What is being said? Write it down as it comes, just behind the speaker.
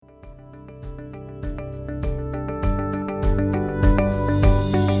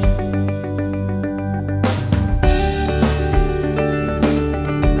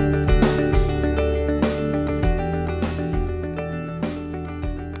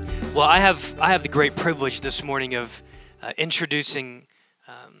Well, I have the great privilege this morning of introducing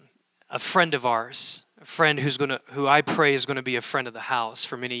a friend of ours, a friend who I pray is going to be a friend of the house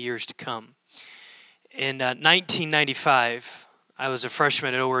for many years to come. In 1995, I was a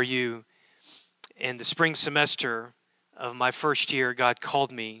freshman at ORU. In the spring semester of my first year, God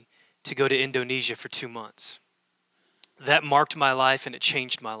called me to go to Indonesia for 2 months. That marked my life and it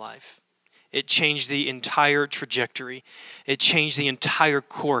changed my life. It changed the entire trajectory. It changed the entire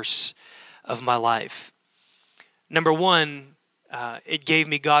course of my life. Number one, it gave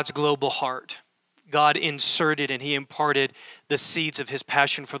me God's global heart. God inserted and He imparted the seeds of His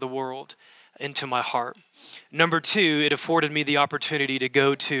passion for the world into my heart. Number two, it afforded me the opportunity to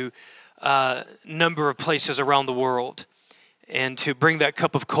go to a number of places around the world and to bring that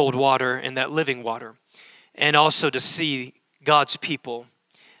cup of cold water and that living water, and also to see God's people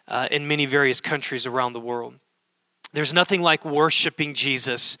in many various countries around the world. There's nothing like worshiping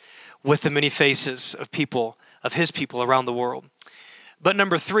Jesus with the many faces of people, of His people around the world. But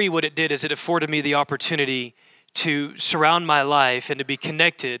number three, what it did is it afforded me the opportunity to surround my life and to be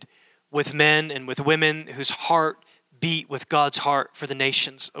connected with men and with women whose heart beat with God's heart for the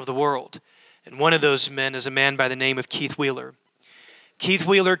nations of the world. And one of those men is a man by the name of Keith Wheeler. Keith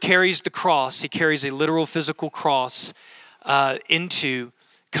Wheeler carries the cross. He carries a literal physical cross into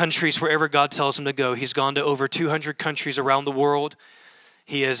countries wherever God tells him to go. He's gone to over 200 countries around the world.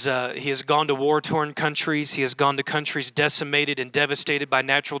 He has gone to war-torn countries. He has gone to countries decimated and devastated by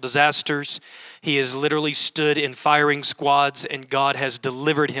natural disasters. He has literally stood in firing squads, and God has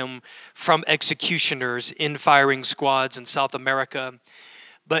delivered him from executioners in firing squads in South America.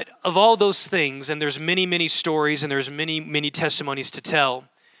 But of all those things, and there's many, many stories, and there's many, many testimonies to tell,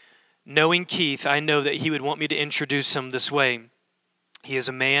 knowing Keith, I know that he would want me to introduce him this way. He is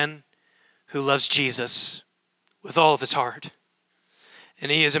a man who loves Jesus with all of his heart.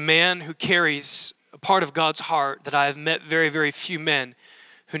 And he is a man who carries a part of God's heart that I have met very, very few men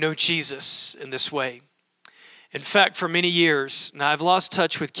who know Jesus in this way. In fact, for many years, now I've lost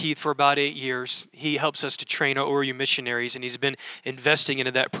touch with Keith for about 8 years. He helps us to train our ORU missionaries, and he's been investing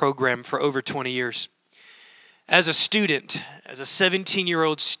into that program for over 20 years. As a student, as a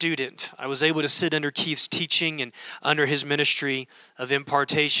 17-year-old student, I was able to sit under Keith's teaching and under his ministry of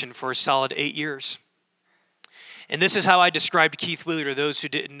impartation for a solid 8 years. And this is how I described Keith Wheeler to those who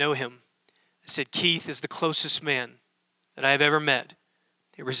didn't know him. I said, Keith is the closest man that I have ever met.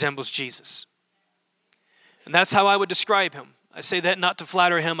 He resembles Jesus. And that's how I would describe him. I say that not to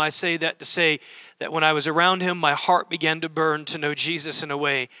flatter him. I say that to say that when I was around him, my heart began to burn to know Jesus in a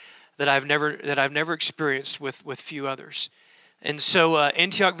way that I've never experienced with few others. And so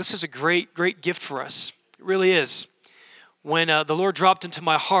Antioch, this is a great, great gift for us. It really is. When the Lord dropped into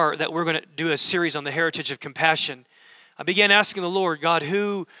my heart that we're going to do a series on the heritage of compassion, I began asking the Lord, God,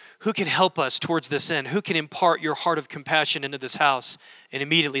 who can help us towards this end? Who can impart your heart of compassion into this house? And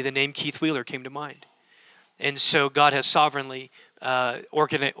immediately the name Keith Wheeler came to mind. And so God has sovereignly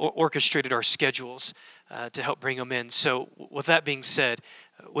orchestrated our schedules to help bring them in. So with that being said,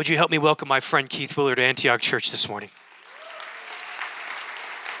 would you help me welcome my friend Keith Wheeler to Antioch Church this morning?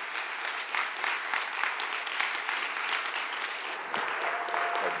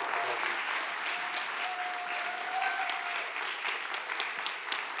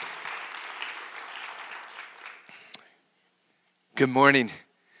 Good morning.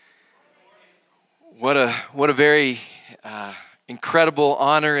 What a very incredible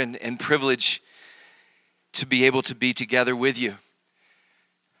honor and privilege to be able to be together with you.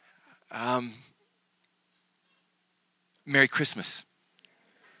 Merry Christmas.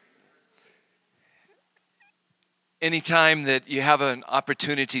 Anytime that you have an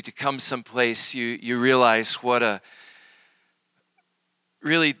opportunity to come someplace, you realize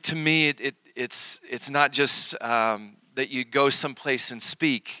really, to me, it's not just that you go someplace and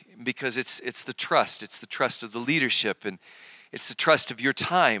speak, because it's the trust. It's the trust of the leadership, and it's the trust of your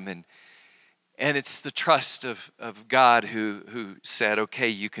time, and it's the trust of God who said, okay,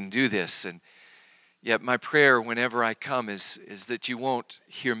 you can do this. And yet my prayer whenever I come is that you won't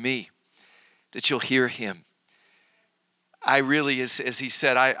hear me, that you'll hear Him. I really, as he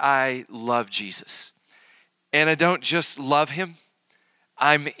said, I love Jesus. And I don't just love Him,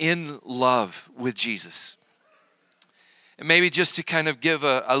 I'm in love with Jesus. And maybe just to kind of give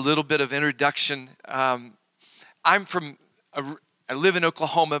a little bit of introduction, I live in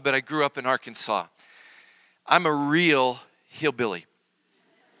Oklahoma, but I grew up in Arkansas. I'm a real hillbilly.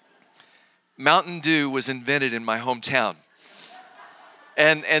 Mountain Dew was invented in my hometown.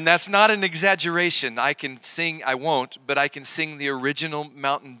 And that's not an exaggeration. I can sing, I won't, but I can sing the original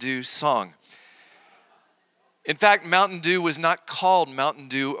Mountain Dew song. In fact, Mountain Dew was not called Mountain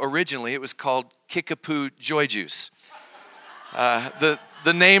Dew originally. It was called Kickapoo Joy Juice. The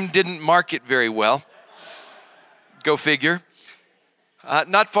name didn't market very well. Go figure.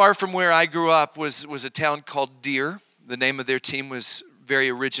 Not far from where I grew up was a town called Deer. The name of their team was very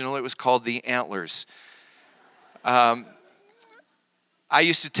original. It was called the Antlers. I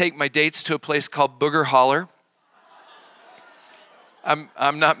used to take my dates to a place called Booger Holler.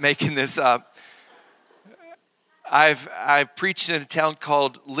 I'm not making this up. I've preached in a town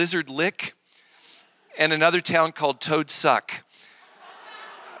called Lizard Lick and another town called Toad Suck.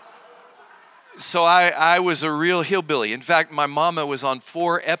 So I was a real hillbilly. In fact, my mama was on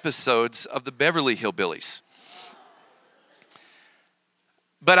 4 episodes of the Beverly Hillbillies.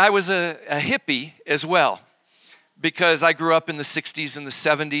 But I was a hippie as well, because I grew up in the 60s and the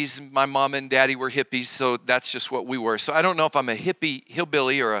 70s. My mom and daddy were hippies, so that's just what we were. So I don't know if I'm a hippie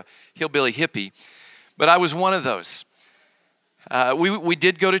hillbilly or a hillbilly hippie, but I was one of those. We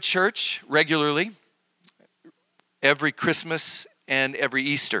did go to church regularly, every Christmas and every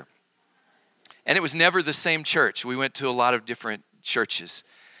Easter. And it was never the same church. We went to a lot of different churches.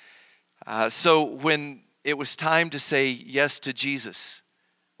 So when it was time to say yes to Jesus,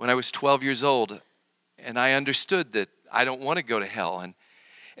 when I was 12 years old, and I understood that I don't want to go to hell.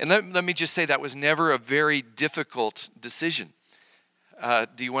 And let me just say that was never a very difficult decision.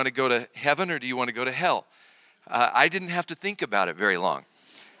 Do you want to go to heaven or do you want to go to hell? I didn't have to think about it very long.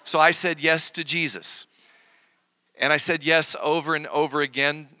 So I said yes to Jesus. And I said yes over and over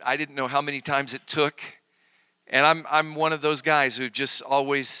again. I didn't know how many times it took. And I'm one of those guys who've just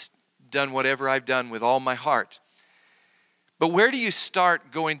always done whatever I've done with all my heart. But where do you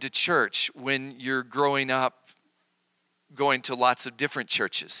start going to church when you're growing up, going to lots of different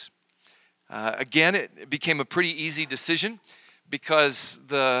churches? Again, it became a pretty easy decision because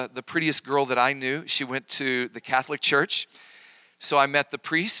the prettiest girl that I knew, she went to the Catholic Church. So I met the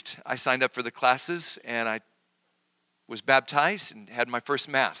priest, I signed up for the classes, and I was baptized and had my first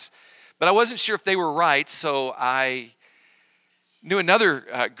Mass. But I wasn't sure if they were right, so I knew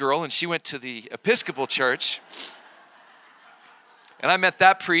another girl, and she went to the Episcopal Church. And I met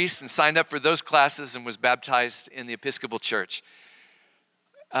that priest and signed up for those classes and was baptized in the Episcopal Church.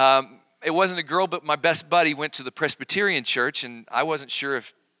 It wasn't a girl, but my best buddy went to the Presbyterian Church, and I wasn't sure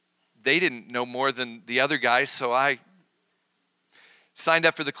if they didn't know more than the other guys, so I signed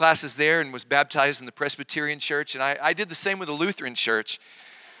up for the classes there and was baptized in the Presbyterian Church, and I did the same with the Lutheran Church.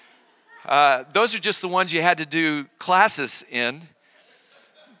 Those are just the ones you had to do classes in.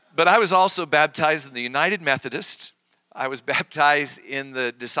 But I was also baptized in the United Methodist. I was baptized in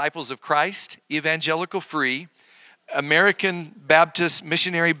the Disciples of Christ, Evangelical Free, American Baptist,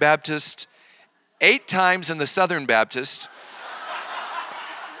 Missionary Baptist, 8 times in the Southern Baptist,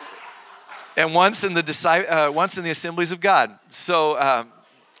 and once in the Assemblies of God. So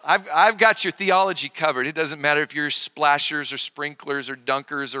I've got your theology covered. It doesn't matter if you're splashers or sprinklers or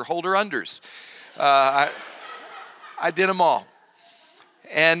dunkers or holder-unders. I did them all.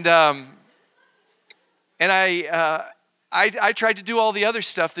 And I tried to do all the other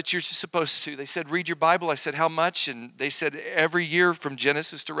stuff that you're supposed to. They said, read your Bible. I said, how much? And they said, every year from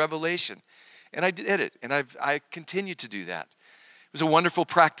Genesis to Revelation. And I did it, and I continue to do that. It was a wonderful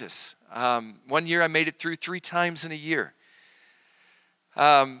practice. One year I made it through 3 times in a year.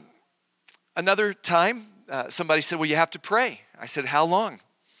 Another time, somebody said, well, you have to pray. I said, how long?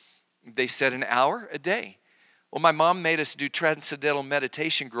 They said, an hour a day. Well, my mom made us do transcendental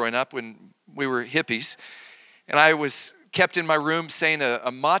meditation growing up when we were hippies. And I was kept in my room saying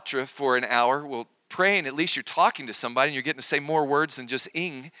a mantra for an hour. Well, praying, at least you're talking to somebody and you're getting to say more words than just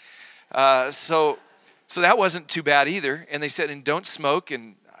ing. So that wasn't too bad either. And they said, and don't smoke.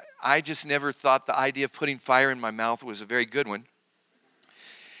 And I just never thought the idea of putting fire in my mouth was a very good one.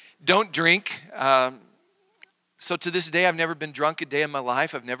 Don't drink. So to this day, I've never been drunk a day in my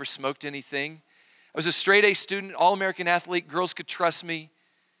life. I've never smoked anything. I was a straight A student, all-American athlete. Girls could trust me.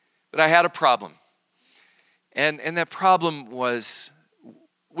 But I had a problem. And that problem was,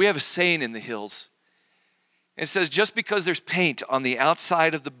 we have a saying in the hills. It says, just because there's paint on the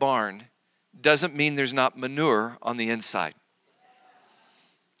outside of the barn doesn't mean there's not manure on the inside.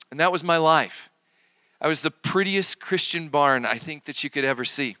 And that was my life. I was the prettiest Christian barn I think that you could ever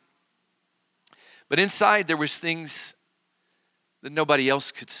see. But inside there was things that nobody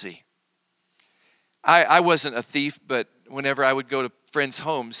else could see. I wasn't a thief, but whenever I would go to friends'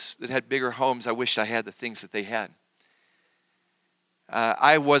 homes that had bigger homes, I wished I had the things that they had.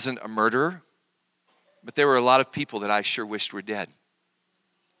 I wasn't a murderer, but there were a lot of people that I sure wished were dead.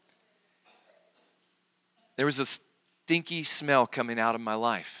 There was a stinky smell coming out of my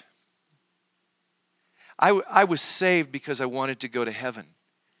life. I was saved because I wanted to go to heaven.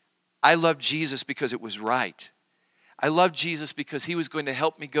 I loved Jesus because it was right. I loved Jesus because he was going to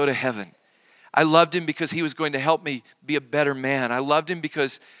help me go to heaven. I loved him because he was going to help me be a better man. I loved him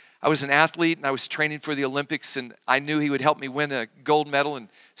because I was an athlete and I was training for the Olympics, and I knew he would help me win a gold medal and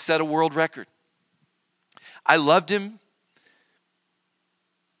set a world record. I loved him,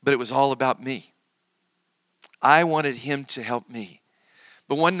 but it was all about me. I wanted him to help me.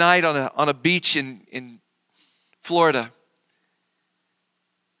 But one night on a beach in Florida,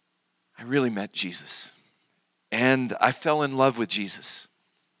 I really met Jesus. And I fell in love with Jesus.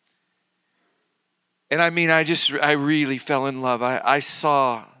 And I mean, I really fell in love. I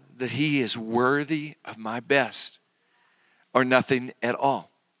saw that he is worthy of my best or nothing at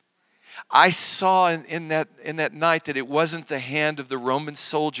all. I saw in that night that it wasn't the hand of the Roman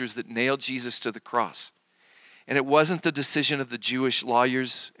soldiers that nailed Jesus to the cross. And it wasn't the decision of the Jewish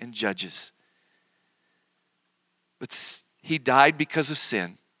lawyers and judges. But he died because of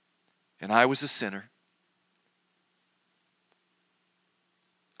sin, and I was a sinner.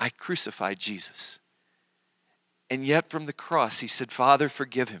 I crucified Jesus. And yet from the cross, he said, Father,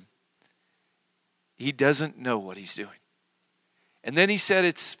 forgive him. He doesn't know what he's doing. And then he said,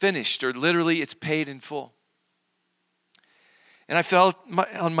 it's finished, or literally, it's paid in full. And I fell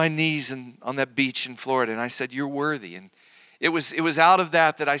on my knees on that beach in Florida, and I said, you're worthy. And it was out of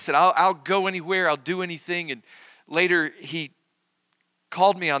that I said, I'll go anywhere, I'll do anything. And later, he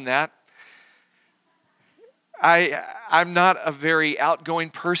called me on that. I'm not a very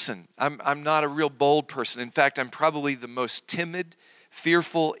outgoing person. I'm not a real bold person. In fact, I'm probably the most timid,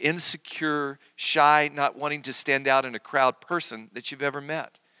 fearful, insecure, shy, not wanting to stand out in a crowd person that you've ever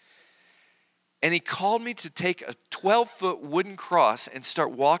met. And he called me to take a 12-foot wooden cross and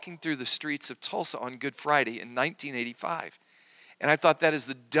start walking through the streets of Tulsa on Good Friday in 1985. And I thought that is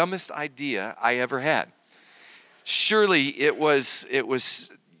the dumbest idea I ever had. Surely it was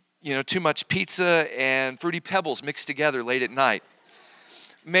too much pizza and Fruity Pebbles mixed together late at night.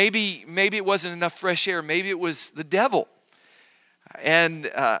 Maybe it wasn't enough fresh air. Maybe it was the devil.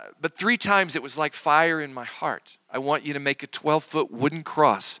 But 3 times it was like fire in my heart. I want you to make a 12-foot wooden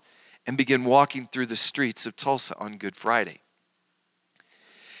cross and begin walking through the streets of Tulsa on Good Friday.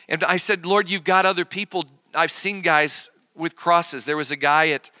 And I said, Lord, you've got other people. I've seen guys with crosses. There was a guy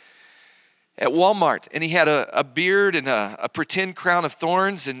at Walmart, and he had a beard and a pretend crown of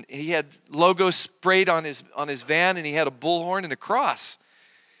thorns, and he had logos sprayed on his van, and he had a bullhorn and a cross.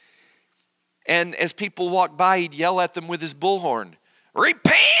 And as people walked by, he'd yell at them with his bullhorn,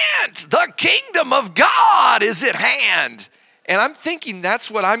 repent, the kingdom of God is at hand. And I'm thinking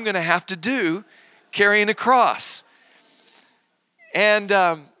that's what I'm going to have to do, carrying a cross. And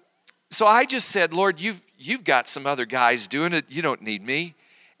so I just said, Lord, you've got some other guys doing it. You don't need me.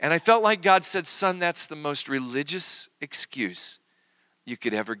 And I felt like God said, son, that's the most religious excuse you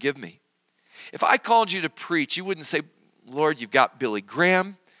could ever give me. If I called you to preach, you wouldn't say, Lord, you've got Billy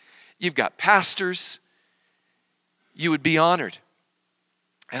Graham, you've got pastors. You would be honored.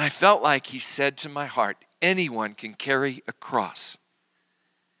 And I felt like he said to my heart, anyone can carry a cross.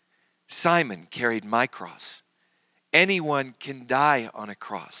 Simon carried my cross. Anyone can die on a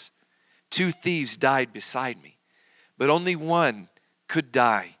cross. 2 thieves died beside me, but only one could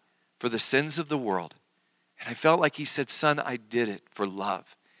die for the sins of the world. And I felt like he said, son, I did it for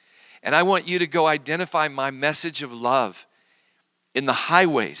love. And I want you to go identify my message of love in the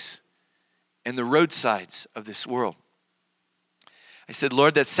highways and the roadsides of this world. I said,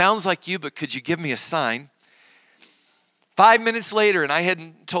 Lord, that sounds like you, but could you give me a sign? 5 minutes later, and I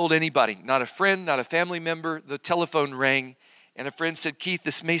hadn't told anybody, not a friend, not a family member, the telephone rang, and a friend said, Keith,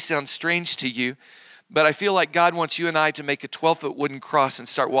 this may sound strange to you, but I feel like God wants you and I to make a 12-foot wooden cross and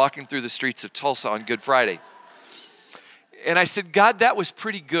start walking through the streets of Tulsa on Good Friday. And I said, God, that was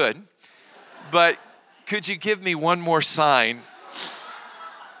pretty good, but could you give me one more sign?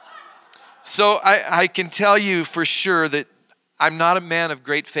 So I can tell you for sure that I'm not a man of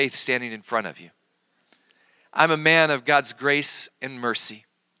great faith standing in front of you. I'm a man of God's grace and mercy.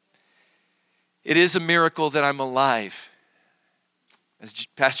 It is a miracle that I'm alive. As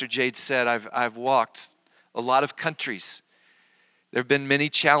Pastor Jade said, I've walked a lot of countries. There have been many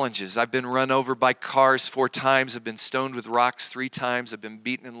challenges. I've been run over by cars 4 times. I've been stoned with rocks 3 times. I've been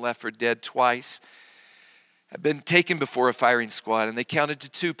beaten and left for dead twice. I've been taken before a firing squad, and they counted to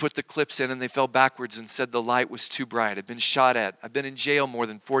 2, put the clips in, and they fell backwards and said the light was too bright. I've been shot at. I've been in jail more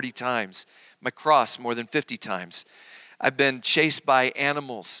than 40 times. My cross more than 50 times. I've been chased by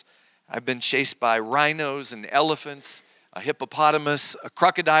animals. I've been chased by rhinos and elephants, a hippopotamus. A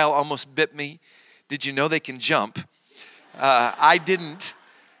crocodile almost bit me. Did you know they can jump? I didn't.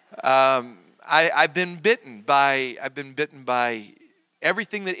 I've been bitten by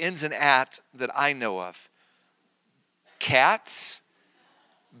everything that ends in "at" that I know of. Cats,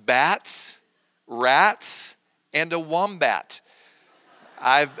 bats, rats, and a wombat.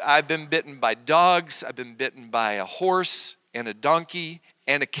 I've been bitten by dogs. I've been bitten by a horse and a donkey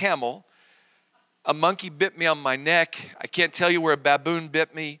and a camel. A monkey bit me on my neck. I can't tell you where a baboon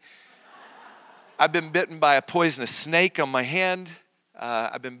bit me. I've been bitten by a poisonous snake on my hand.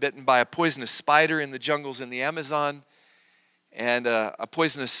 I've been bitten by a poisonous spider in the jungles in the Amazon. And a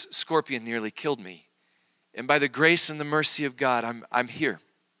poisonous scorpion nearly killed me. And by the grace and the mercy of God, I'm here.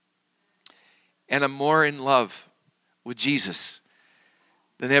 And I'm more in love with Jesus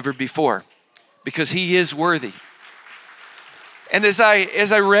than ever before, because he is worthy. And as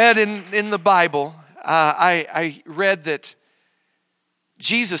I read in the Bible, I read that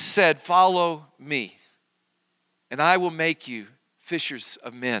Jesus said, "Follow me, and I will make you fishers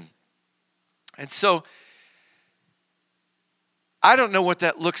of men." And so, I don't know what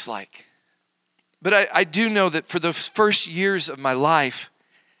that looks like, but I do know that for the first years of my life,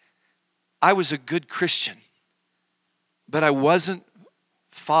 I was a good Christian, but I wasn't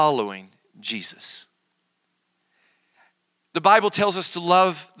following Jesus. The Bible tells us to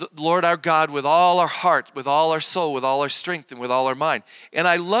love the Lord our God with all our heart, with all our soul, with all our strength, and with all our mind. And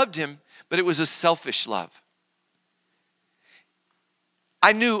I loved him, but it was a selfish love.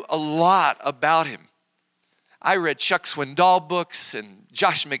 I knew a lot about him. I read Chuck Swindoll books and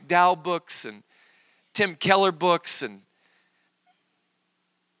Josh McDowell books and Tim Keller books, and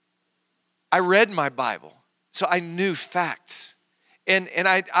I read my Bible, so I knew facts. And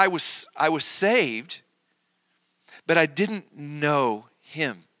I was saved, but I didn't know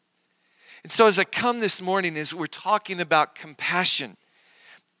him. And so as I come this morning, as we're talking about compassion,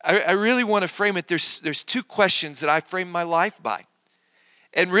 I really want to frame it. There's two questions that I frame my life by.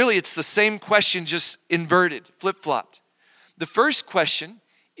 And really it's the same question, just inverted, flip-flopped. The first question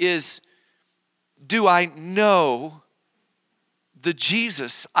is, do I know the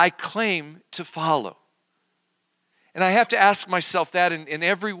Jesus I claim to follow? And I have to ask myself that in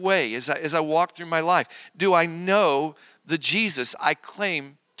every way as I walk through my life. Do I know the Jesus I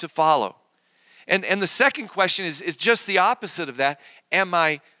claim to follow? And the second question is just the opposite of that. Am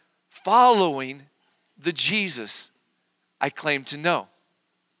I following the Jesus I claim to know?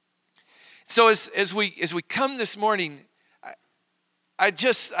 So as we come this morning, I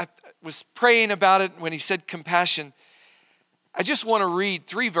was praying about it when he said compassion. I just want to read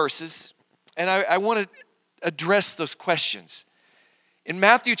 3 verses, and I want to address those questions. In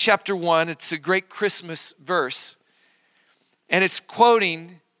Matthew chapter 1, it's a great Christmas verse, and it's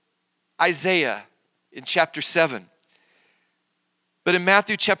quoting Isaiah in chapter 7. But in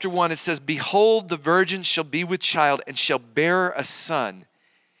Matthew chapter 1, it says, "Behold, the virgin shall be with child and shall bear a son,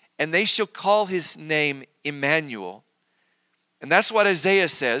 and they shall call his name Emmanuel." And that's what Isaiah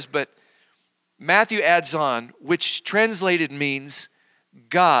says, but Matthew adds on, which translated means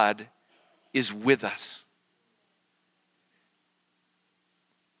God is with us.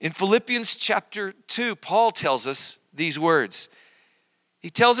 In Philippians chapter 2, Paul tells us these words.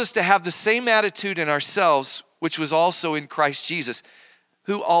 He tells us to have the same attitude in ourselves, which was also in Christ Jesus,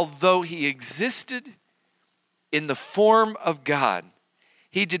 who, although he existed in the form of God,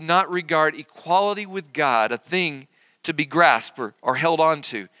 he did not regard equality with God a thing to be grasped or held on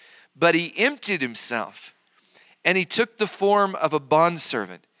to, but he emptied himself, and he took the form of a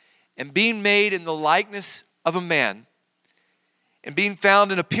bondservant, and being made in the likeness of a man, and being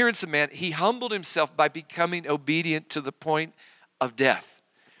found in appearance of man, he humbled himself by becoming obedient to the point of death,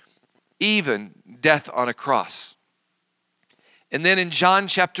 even death on a cross. And then in John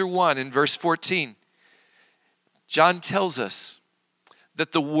chapter 1, in verse 14, John tells us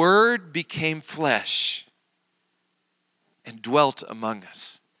that the Word became flesh and dwelt among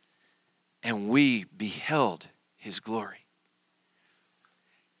us, and we beheld his glory.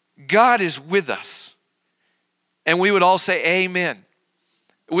 God is with us. And we would all say amen.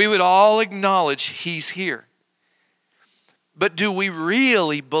 We would all acknowledge he's here. But do we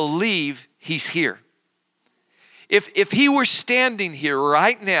really believe he's here? If he were standing here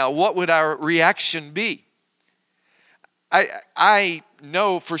right now, what would our reaction be? I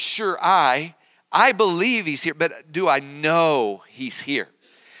know for sure I believe he's here, but do I know he's here?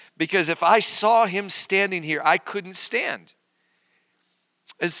 Because if I saw him standing here, I couldn't stand.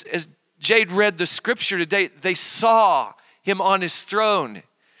 As Jade read the scripture today, they saw him on his throne,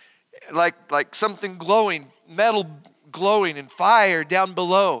 like something glowing, metal glowing and fire down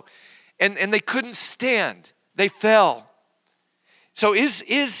below. And they couldn't stand. They fell. So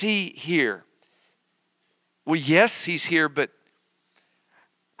is he here? Well, yes, he's here, but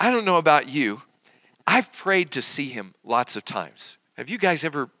I don't know about you. I've prayed to see him lots of times. Have you guys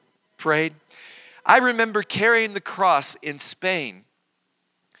ever prayed? I remember carrying the cross in Spain.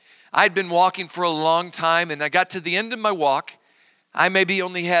 I'd been walking for a long time, and I got to the end of my walk. I maybe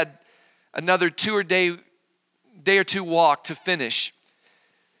only had another day or two walk to finish.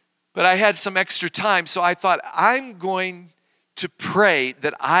 But I had some extra time, so I thought, I'm going to pray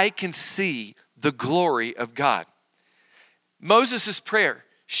that I can see the glory of God. Moses' prayer,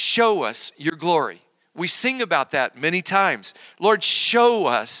 show us your glory. We sing about that many times. Lord, show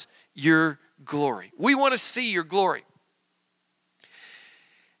us your glory. We want to see your glory.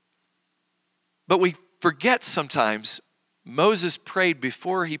 But we forget sometimes, Moses prayed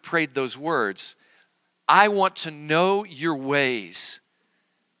before he prayed those words, I want to know your ways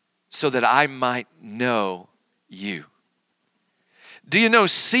so that I might know you. Do you know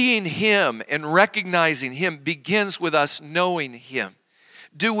seeing him and recognizing him begins with us knowing him?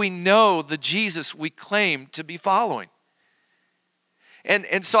 Do we know the Jesus we claim to be following?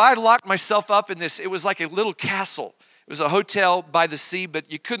 And so I locked myself up in this. It was like a little castle. It was a hotel by the sea,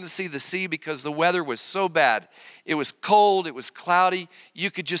 but you couldn't see the sea because the weather was so bad. It was cold, it was cloudy.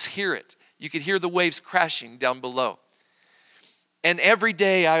 You could just hear it. You could hear the waves crashing down below. And every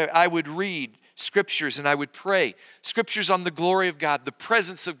day I would read scriptures and I would pray. Scriptures on the glory of God, the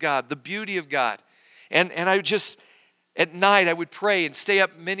presence of God, the beauty of God. And I would just, at night, I would pray and stay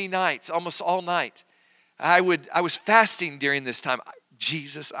up many nights, almost all night. I was fasting during this time.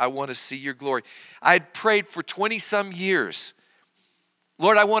 Jesus, I want to see your glory. I had prayed for 20-some years.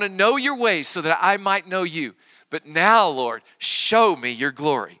 Lord, I want to know your ways so that I might know you. But now, Lord, show me your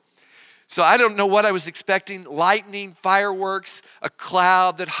glory. So I don't know what I was expecting. Lightning, fireworks, a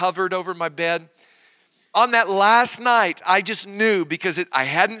cloud that hovered over my bed. On that last night, I just knew because I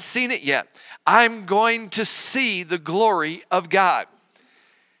hadn't seen it yet. I'm going to see the glory of God.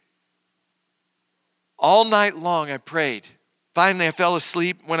 All night long I prayed. Finally, I fell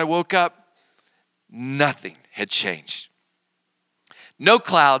asleep. When I woke up, nothing had changed. No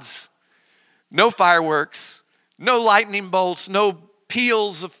clouds, no fireworks, no lightning bolts, no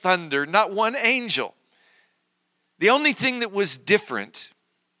peals of thunder, not one angel. The only thing that was different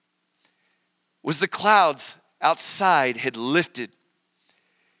was the clouds outside had lifted.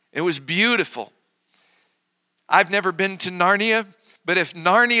 It was beautiful. I've never been to Narnia, but if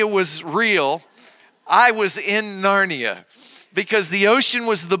Narnia was real, I was in Narnia. Because the ocean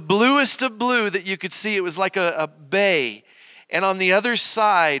was the bluest of blue that you could see. It was like a bay. And on the other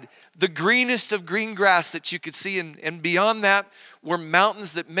side, the greenest of green grass that you could see. And beyond that were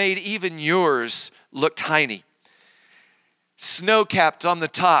mountains that made even yours look tiny. Snow-capped on the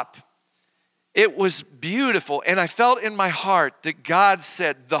top. It was beautiful. And I felt in my heart that God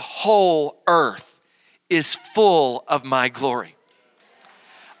said, the whole earth is full of my glory.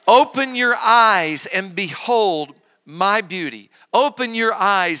 Open your eyes and behold my beauty. Open your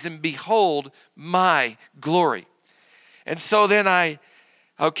eyes and behold my glory. And so then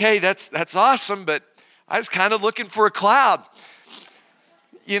that's awesome, but I was kind of looking for a cloud.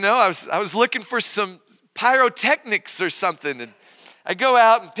 You know, I was looking for some pyrotechnics or something. And I go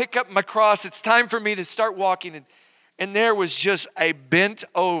out and pick up my cross. It's time for me to start walking. And there was just a bent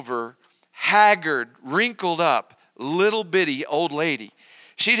over, haggard, wrinkled up, little bitty old lady.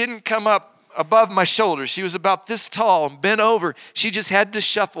 She didn't come up above my shoulders. She was about this tall and bent over. She just had to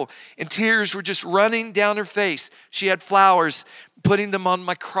shuffle, and tears were just running down her face. She had flowers, putting them on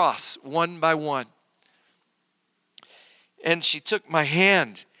my cross one by one. And she took my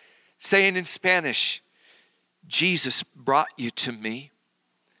hand, saying in Spanish, Jesus brought you to me.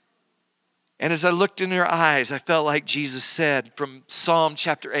 And as I looked in her eyes, I felt like Jesus said from Psalm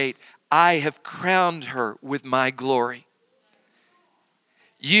chapter 8, I have crowned her with my glory.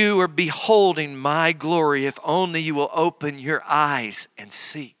 You are beholding my glory if only you will open your eyes and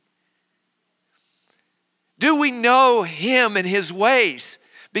see. Do we know him and his ways?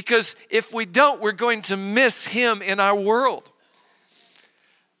 Because if we don't, we're going to miss him in our world.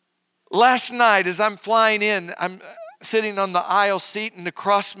 Last night as I'm flying in, I'm sitting on the aisle seat, and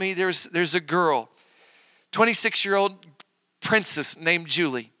across me there's a girl, 26-year-old princess named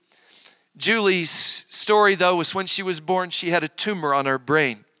Julie. Julie's story, though, was when she was born, she had a tumor on her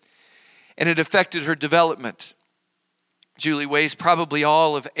brain, and it affected her development. Julie weighs probably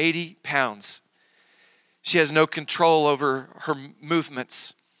all of 80 pounds. She has no control over her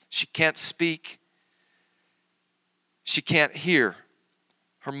movements. She can't speak. She can't hear.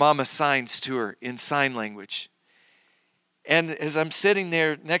 Her mama signs to her in sign language. And as I'm sitting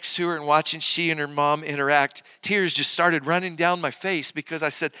there next to her and watching she and her mom interact, tears just started running down my face because I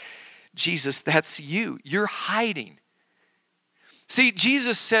said, Jesus, that's you. You're hiding. See,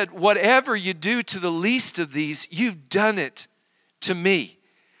 Jesus said, whatever you do to the least of these, you've done it to me.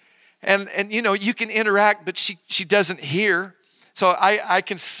 And you know, you can interact, but she doesn't hear. So I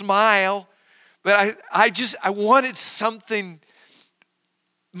can smile, but I wanted something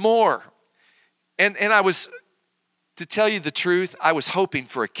more. And I was, to tell you the truth, I was hoping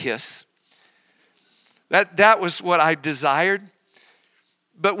for a kiss. That was what I desired.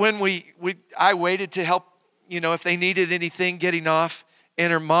 But when I waited to help, you know, if they needed anything getting off,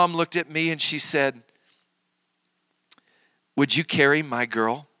 and her mom looked at me and she said, "Would you carry my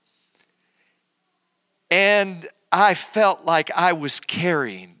girl?" And I felt like I was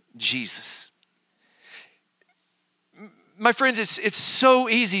carrying Jesus. My friends, it's so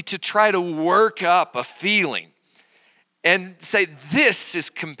easy to try to work up a feeling and say, this is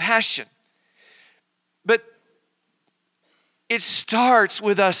compassion. But it starts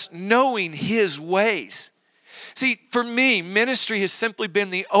with us knowing His ways. See, for me, ministry has simply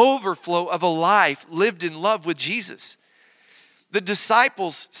been the overflow of a life lived in love with Jesus. The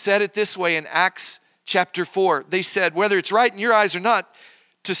disciples said it this way in Acts chapter 4. They said, whether it's right in your eyes or not,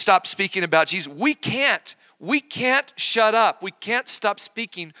 to stop speaking about Jesus. We can't shut up. We can't stop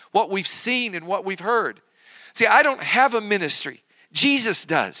speaking what we've seen and what we've heard. See, I don't have a ministry. Jesus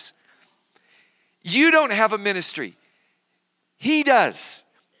does. You don't have a ministry. He does.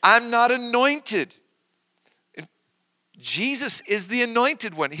 I'm not anointed. Jesus is the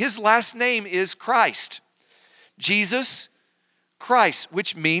anointed one. His last name is Christ. Jesus Christ,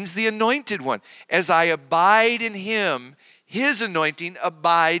 which means the anointed one. As I abide in Him, His anointing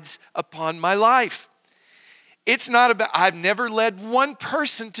abides upon my life. It's not about, I've never led one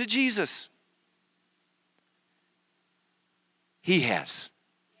person to Jesus. He has.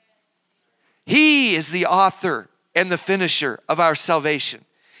 He is the author and the finisher of our salvation.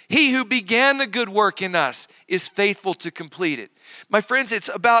 He who began a good work in us is faithful to complete it. My friends, it's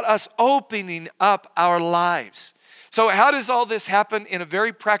about us opening up our lives. So how does all this happen in a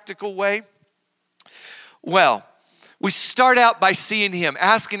very practical way? Well, we start out by seeing Him,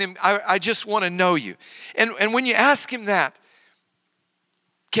 asking Him, I just want to know you. And when you ask Him that,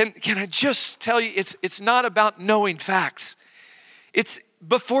 can I just tell you, it's not about knowing facts. It's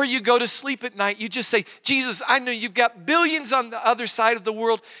before you go to sleep at night, you just say, Jesus, I know you've got billions on the other side of the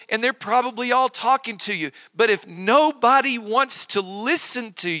world, and they're probably all talking to you. But if nobody wants to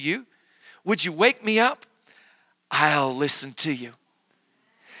listen to you, would you wake me up? I'll listen to you.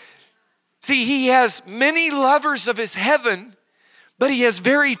 See, He has many lovers of His heaven, but He has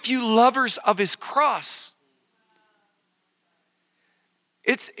very few lovers of His cross.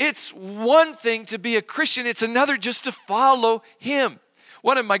 It's one thing to be a Christian. It's another just to follow Him.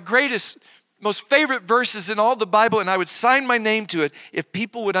 One of my greatest, most favorite verses in all the Bible, and I would sign my name to it if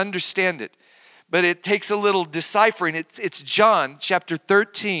people would understand it. But it takes a little deciphering. It's John chapter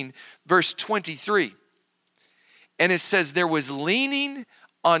 13, verse 23. And it says, there was leaning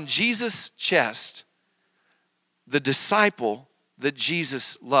on Jesus' chest the disciple that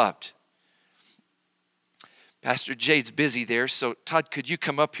Jesus loved. Pastor Jade's busy there, so Todd, could you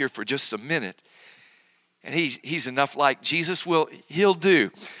come up here for just a minute? And he's enough like Jesus he'll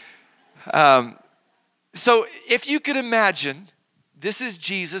do. So if you could imagine, this is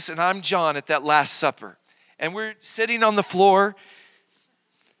Jesus and I'm John at that Last Supper. And we're sitting on the floor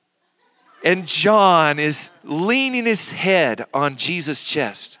and John is leaning his head on Jesus'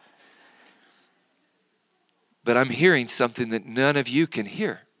 chest. But I'm hearing something that none of you can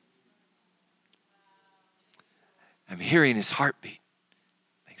hear. I'm hearing his heartbeat.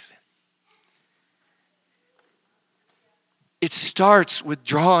 Thanks, Vin. It starts with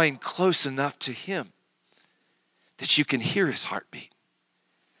drawing close enough to Him that you can hear his heartbeat.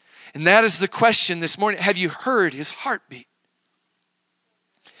 And that is the question this morning. Have you heard his heartbeat?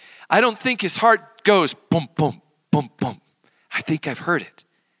 I don't think his heart goes boom, boom, boom, boom. I think I've heard it.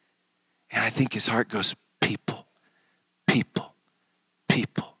 And I think his heart goes people, people,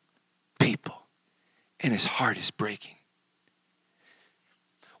 people, people. And his heart is breaking.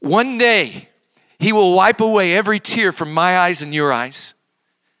 One day, He will wipe away every tear from my eyes and your eyes.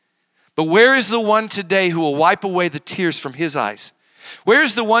 But where is the one today who will wipe away the tears from His eyes? Where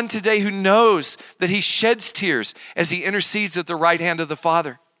is the one today who knows that He sheds tears as He intercedes at the right hand of the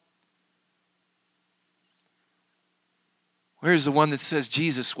Father? Where is the one that says,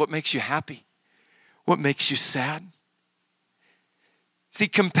 Jesus, what makes you happy? What makes you sad? See,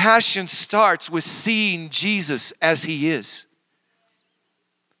 compassion starts with seeing Jesus as He is.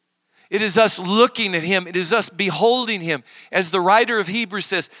 It is us looking at Him. It is us beholding Him. As the writer of Hebrews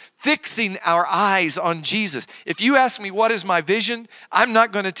says, fixing our eyes on Jesus. If you ask me what is my vision, I'm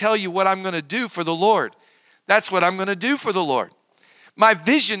not going to tell you what I'm going to do for the Lord. That's what I'm going to do for the Lord. My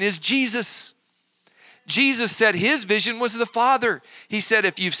vision is Jesus. Jesus said his vision was the Father. He said,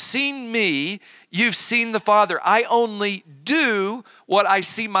 if you've seen me, you've seen the Father. I only do what I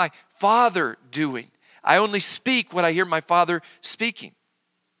see my Father doing. I only speak what I hear my Father speaking.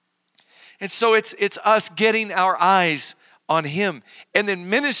 And so it's us getting our eyes on him. And then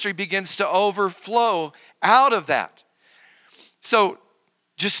ministry begins to overflow out of that. So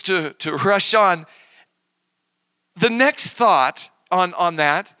just to rush on, the next thought on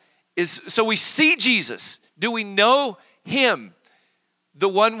that is, so we see Jesus. Do we know him, the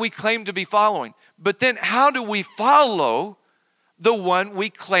one we claim to be following? But then how do we follow the one we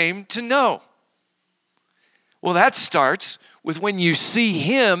claim to know? Well, that starts with when you see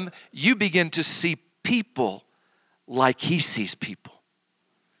him, you begin to see people like he sees people.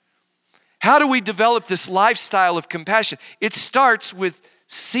 How do we develop this lifestyle of compassion? It starts with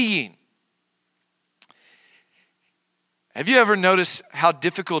seeing. Have you ever noticed how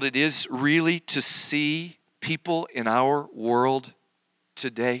difficult it is really to see people in our world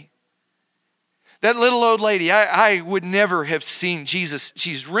today? That little old lady, I would never have seen Jesus.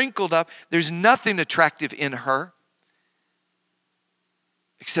 She's wrinkled up. There's nothing attractive in her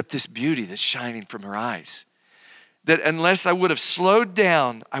except this beauty that's shining from her eyes, that unless I would have slowed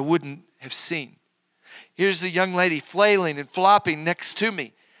down, I wouldn't have seen. Here's a young lady flailing and flopping next to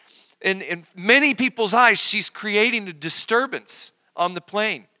me. In many people's eyes, she's creating a disturbance on the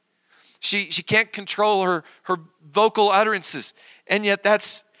plane. She can't control her vocal utterances. And yet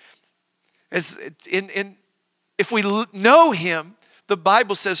that's, if we know him, the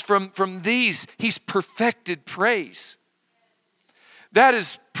Bible says from these, he's perfected praise. That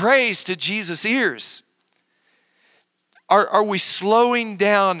is praise to Jesus' ears. Are we slowing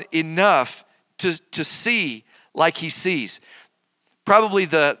down enough to see like he sees? Probably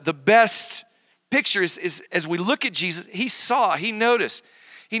the best picture is as we look at Jesus, he noticed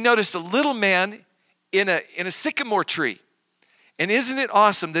a little man in a sycamore tree. And isn't it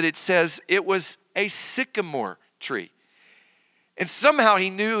awesome that it says it was a sycamore tree? And somehow he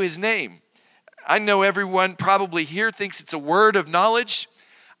knew his name. I know everyone probably here thinks it's a word of knowledge.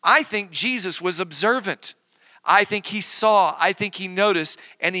 I think Jesus was observant. I think he saw, I think he noticed,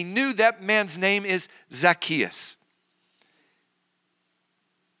 and he knew that man's name is Zacchaeus.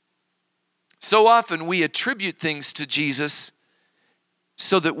 So often we attribute things to Jesus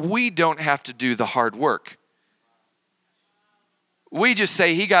so that we don't have to do the hard work. We just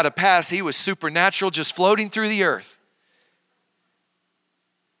say he got a pass, he was supernatural, just floating through the earth.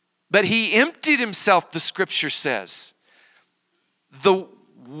 But he emptied himself, the scripture says. The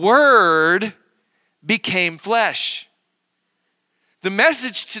Word became flesh. The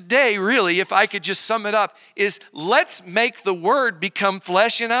message today, really, if I could just sum it up, is let's make the Word become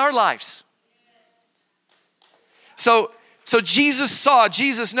flesh in our lives. So Jesus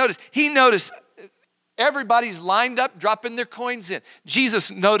noticed. He noticed everybody's lined up, dropping their coins in.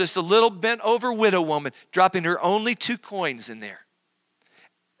 Jesus noticed a little bent over widow woman, dropping her only 2 coins in there.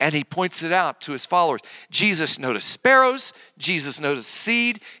 And he points it out to his followers. Jesus noticed sparrows. Jesus noticed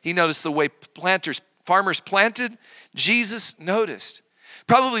seed. He noticed the way farmers planted. Jesus noticed.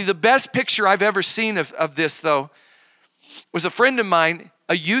 Probably the best picture I've ever seen of this, though, was a friend of mine,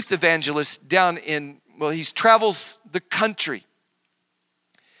 a youth evangelist down he travels the country.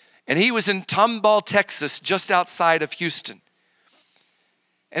 And he was in Tomball, Texas, just outside of Houston.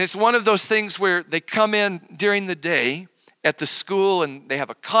 And it's one of those things where they come in during the day at the school and they have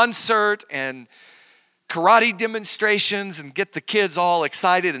a concert and karate demonstrations and get the kids all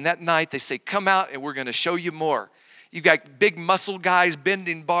excited. And that night they say, come out and we're going to show you more. You got big muscle guys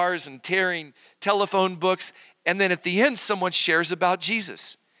bending bars and tearing telephone books. And then at the end, someone shares about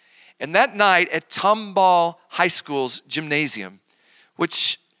Jesus. And that night at Tomball High School's gymnasium,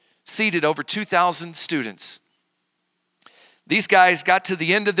 which seated over 2,000 students, these guys got to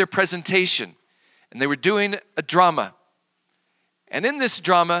the end of their presentation and they were doing a drama. And in this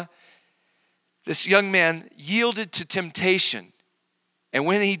drama, this young man yielded to temptation. And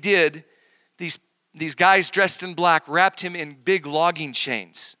when he did, these guys dressed in black wrapped him in big logging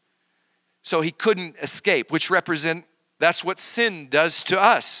chains so he couldn't escape, which that's what sin does to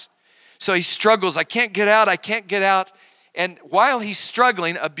us. So he struggles, I can't get out. And while he's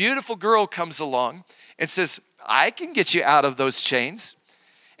struggling, a beautiful girl comes along and says, I can get you out of those chains.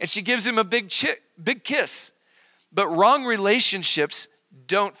 And she gives him a big kiss. But wrong relationships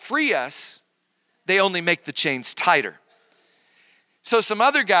don't free us. They only make the chains tighter. So some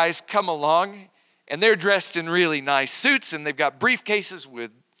other guys come along and they're dressed in really nice suits and they've got briefcases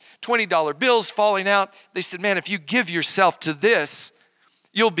with $20 bills falling out. They said, man, if you give yourself to this,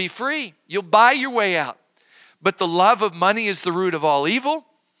 you'll be free. You'll buy your way out. But the love of money is the root of all evil.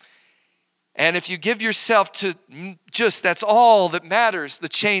 And if you give yourself to just, that's all that matters, the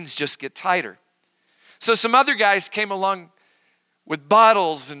chains just get tighter. So some other guys came along with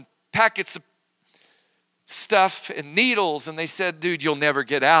bottles and packets of stuff and needles, and they said, dude, you'll never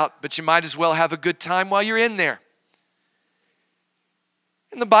get out, but you might as well have a good time while you're in there.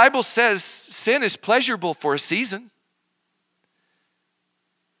 And the Bible says sin is pleasurable for a season.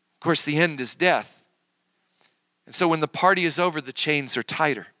 Of course, the end is death. And so when the party is over, the chains are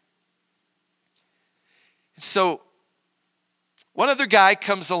tighter. And so one other guy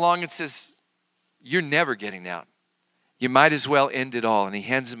comes along and says, you're never getting out. You might as well end it all. And he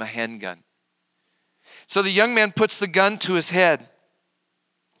hands him a handgun. So the young man puts the gun to his head.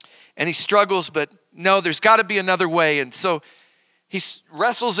 And he struggles, but no, there's got to be another way. And so he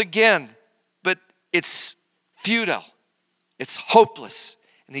wrestles again, but it's futile. It's hopeless.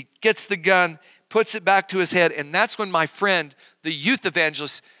 And he gets the gun, puts it back to his head. And that's when my friend, the youth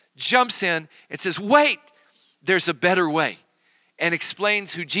evangelist, jumps in and says, wait, there's a better way. And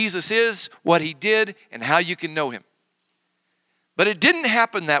explains who Jesus is, what he did, and how you can know him. But it didn't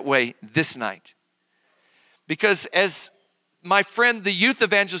happen that way this night. Because as my friend, the youth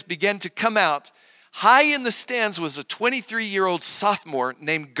evangelist, began to come out, high in the stands was a 23-year-old sophomore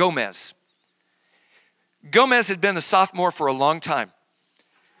named Gomez. Gomez had been a sophomore for a long time.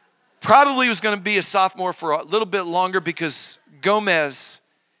 Probably was going to be a sophomore for a little bit longer because Gomez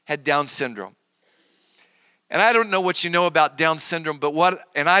had Down syndrome. And I don't know what you know about Down syndrome,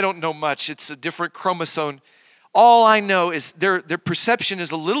 and I don't know much. It's a different chromosome. All I know is their perception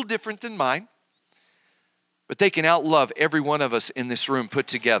is a little different than mine, but they can outlove every one of us in this room put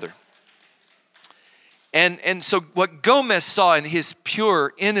together. And so what Gomez saw in his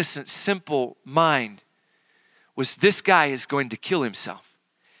pure, innocent, simple mind was this guy is going to kill himself.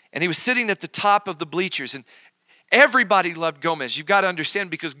 And he was sitting at the top of the bleachers, and everybody loved Gomez. You've got to understand,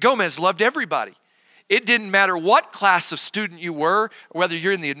 because Gomez loved everybody. It didn't matter what class of student you were, or whether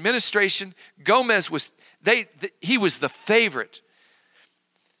you're in the administration, Gomez was, he was the favorite.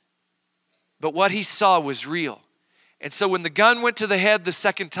 But what he saw was real. And so when the gun went to the head the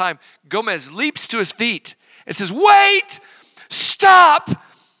second time, Gomez leaps to his feet and says, wait, stop,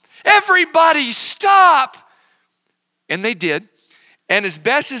 everybody stop. And they did. And as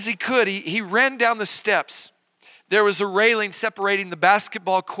best as he could, he ran down the steps. There was a railing separating the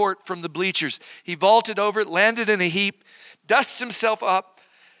basketball court from the bleachers. He vaulted over it, landed in a heap, dusted himself up,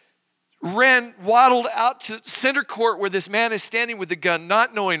 waddled out to center court where this man is standing with the gun,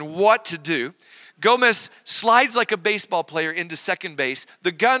 not knowing what to do. Gomez slides like a baseball player into second base.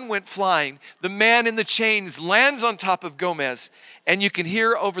 The gun went flying. The man in the chains lands on top of Gomez, and you can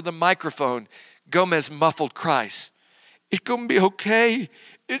hear over the microphone Gomez muffled cries. It's going to be okay.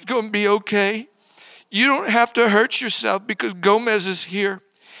 It's going to be okay. You don't have to hurt yourself because Gomez is here.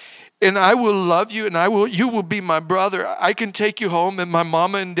 And I will love you, and you will be my brother. I can take you home, and my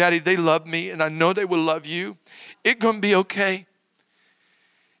mama and daddy, they love me, and I know they will love you. It's going to be okay.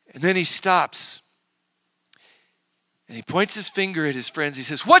 And then he stops. And he points his finger at his friends. He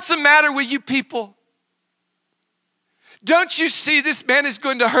says, what's the matter with you people? Don't you see this man is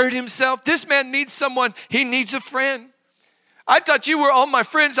going to hurt himself? This man needs someone. He needs a friend. I thought you were all my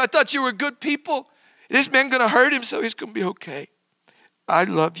friends. I thought you were good people. This man going to hurt himself. He's going to be okay. I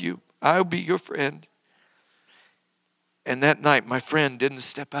love you. I'll be your friend. And that night, my friend didn't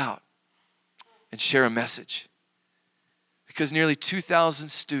step out and share a message, because nearly 2,000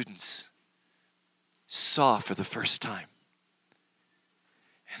 students saw for the first time.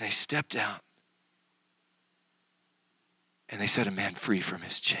 And they stepped out. And they set a man free from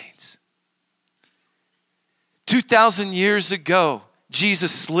his chains. 2,000 years ago,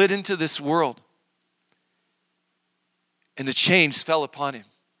 Jesus slid into this world. And the chains fell upon him.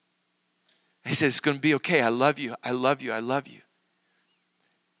 He said, it's going to be okay. I love you. I love you. I love you.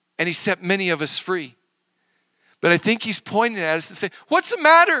 And he set many of us free. But I think he's pointing at us and saying, what's the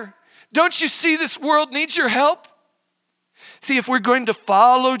matter? Don't you see this world needs your help? See, if we're going to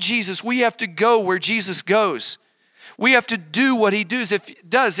follow Jesus, we have to go where Jesus goes. We have to do what he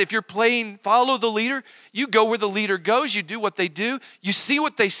does. If you're playing follow the leader, you go where the leader goes. You do what they do. You see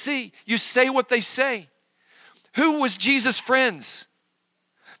what they see. You say what they say. Who was Jesus' friends?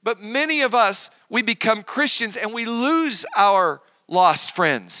 But many of us, we become Christians and we lose our lost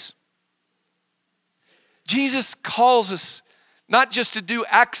friends. Jesus calls us not just to do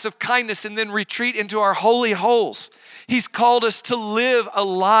acts of kindness and then retreat into our holy holes. He's called us to live a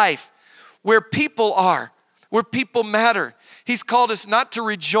life where people are, where people matter. He's called us not to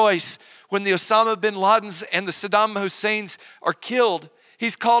rejoice when the Osama bin Ladens and the Saddam Husseins are killed.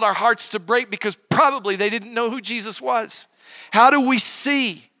 He's called our hearts to break because probably they didn't know who Jesus was. How do we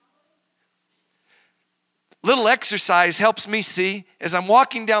see? Little exercise helps me see as I'm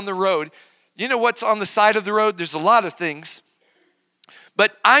walking down the road. You know what's on the side of the road? There's a lot of things.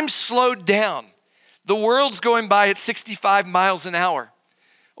 But I'm slowed down. The world's going by at 65 miles an hour.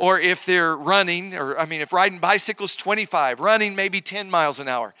 Or if they're running, if riding bicycles, 25. Running maybe 10 miles an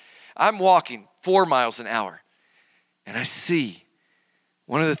hour. I'm walking 4 miles an hour. And I see,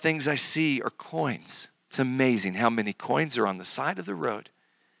 one of the things I see are coins. It's amazing how many coins are on the side of the road.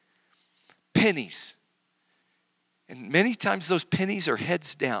 Pennies. And many times those pennies are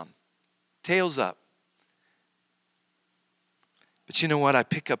heads down, tails up. But you know what? I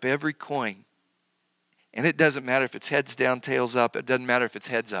pick up every coin. And it doesn't matter if it's heads down, tails up. It doesn't matter if it's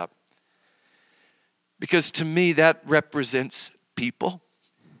heads up. Because to me, that represents people.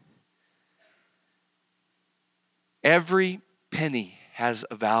 Every penny has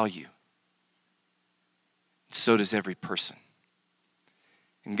a value. So does every person.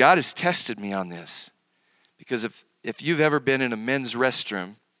 And God has tested me on this. Because if you've ever been in a men's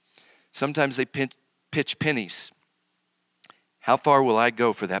restroom, sometimes they pitch pennies. How far will I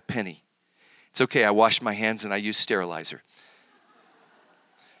go for that penny? It's okay, I wash my hands and I use sterilizer.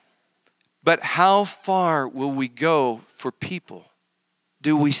 But how far will we go for people?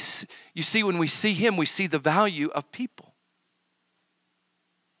 You see, when we see Him, we see the value of people.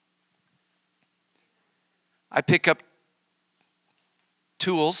 I pick up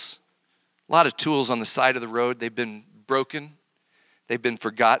tools, a lot of tools on the side of the road. They've been broken, they've been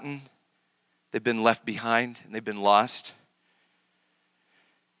forgotten, they've been left behind, and they've been lost.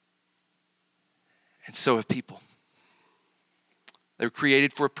 And so have people. They were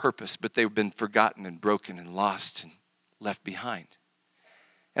created for a purpose, but they've been forgotten and broken and lost and left behind.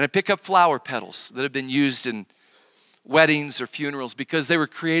 And I pick up flower petals that have been used in weddings or funerals because they were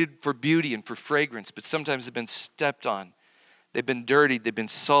created for beauty and for fragrance, but sometimes they've been stepped on. They've been dirtied, they've been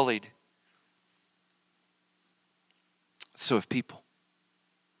sullied. So have people.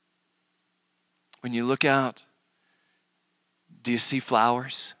 When you look out, do you see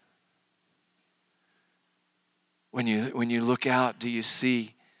flowers? When you look out, do you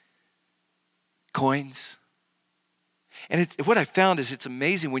see coins? And what I found is it's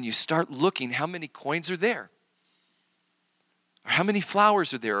amazing when you start looking how many coins are there. Or how many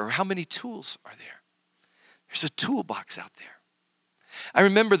flowers are there, or how many tools are there. There's a toolbox out there. I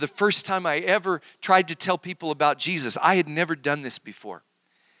remember the first time I ever tried to tell people about Jesus. I had never done this before.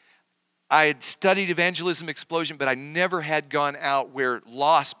 I had studied Evangelism Explosion, but I never had gone out where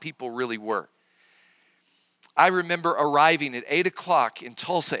lost people really were. I remember arriving at 8 o'clock in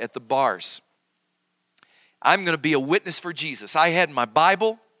Tulsa at the bars. I'm going to be a witness for Jesus. I had my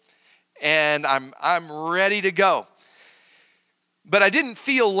Bible, and I'm ready to go. But I didn't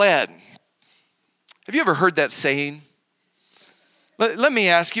feel led. Have you ever heard that saying? Let me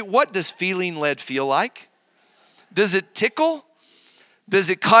ask you, what does feeling led feel like? Does it tickle? Does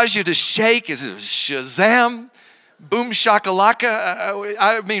it cause you to shake? Is it Shazam? Boom shakalaka?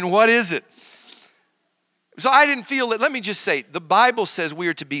 I mean, what is it? So I didn't feel it. Let me just say, the Bible says we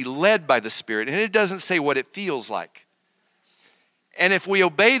are to be led by the Spirit, and it doesn't say what it feels like. And if we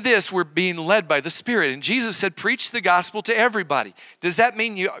obey this, we're being led by the Spirit. And Jesus said, preach the gospel to everybody. Does that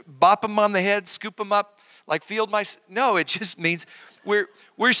mean you bop them on the head, scoop them up like field mice? No, it just means we're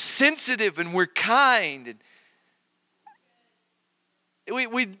sensitive and we're kind. And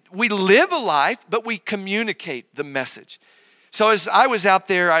we live a life, but we communicate the message. So as I was out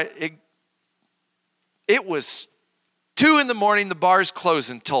there, it was 2 in the morning, the bars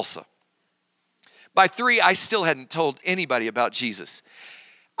closed in Tulsa. By 3, I still hadn't told anybody about Jesus.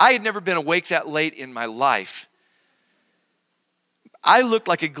 I had never been awake that late in my life. I looked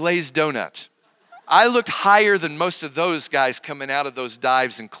like a glazed donut. I looked higher than most of those guys coming out of those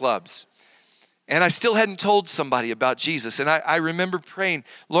dives and clubs. And I still hadn't told somebody about Jesus. And I remember praying,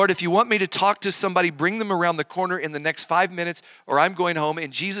 Lord, if you want me to talk to somebody, bring them around the corner in the next 5 minutes, or I'm going home.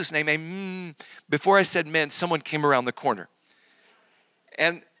 In Jesus' name, amen. Before I said men, someone came around the corner.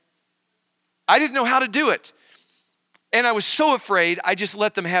 And I didn't know how to do it. And I was so afraid, I just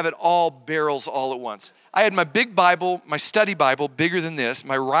let them have it all barrels all at once. I had my big Bible, my study Bible, bigger than this,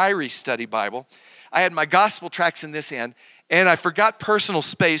 my Ryrie study Bible. I had my gospel tracts in this hand. And I forgot personal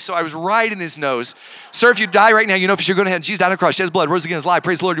space, so I was right in his nose. Sir, if you die right now, you know if you're going to heaven. Jesus died on the cross, shed his blood, rose again, is alive.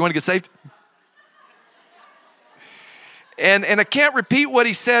 Praise the Lord. You want to get saved? And I can't repeat what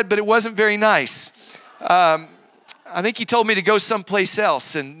he said, but it wasn't very nice. I think he told me to go someplace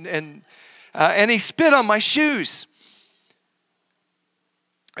else, and he spit on my shoes.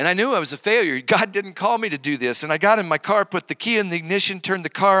 And I knew I was a failure. God didn't call me to do this. And I got in my car, put the key in the ignition, turned the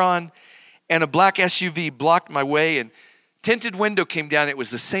car on, and a black SUV blocked my way, and tinted window came down. It was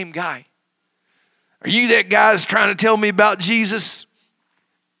the same guy. Are you that guy that's trying to tell me about Jesus?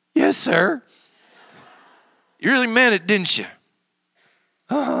 Yes, sir. You really meant it, didn't you?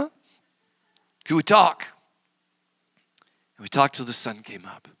 Uh-huh. Could we talk? And we talked till the sun came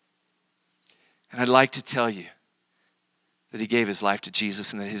up. And I'd like to tell you that he gave his life to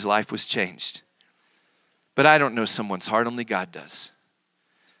Jesus and that his life was changed. But I don't know someone's heart, only God does.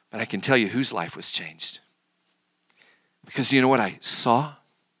 But I can tell you whose life was changed. Because do you know what I saw?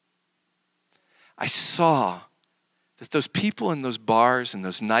 I saw that those people in those bars and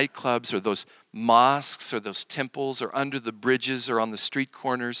those nightclubs or those mosques or those temples or under the bridges or on the street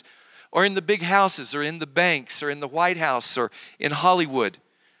corners or in the big houses or in the banks or in the White House or in Hollywood,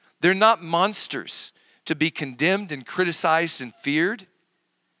 they're not monsters to be condemned and criticized and feared.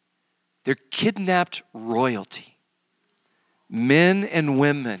 They're kidnapped royalty. Men and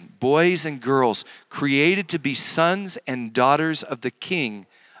women, boys and girls, created to be sons and daughters of the King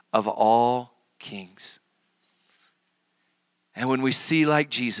of all kings. And when we see like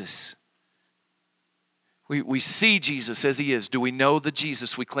Jesus, we see Jesus as he is. Do we know the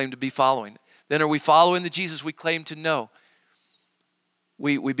Jesus we claim to be following? Then are we following the Jesus we claim to know?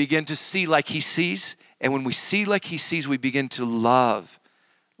 We begin to see like he sees, and when we see like he sees, we begin to love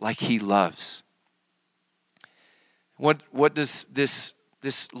like he loves. What does this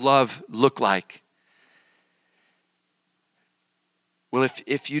love look like? Well,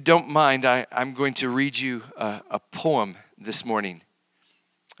 if you don't mind, I'm going to read you a poem this morning.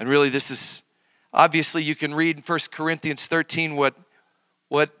 And really this is, obviously you can read in 1 Corinthians 13 what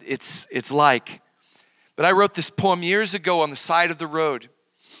it's like. But I wrote this poem years ago on the side of the road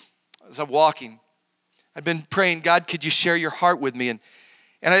as I'm walking. I'd been praying, God, could you share your heart with me? And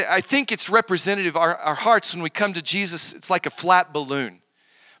I think it's representative. Our hearts, when we come to Jesus, it's like a flat balloon.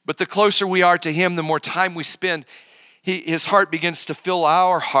 But the closer we are to him, the more time we spend, his heart begins to fill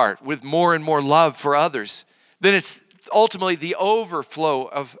our heart with more and more love for others. Then it's ultimately the overflow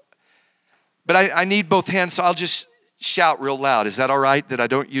of, but I need both hands, so I'll just shout real loud. Is that all right that I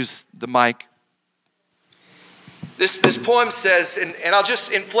don't use the mic? This poem says, and I'll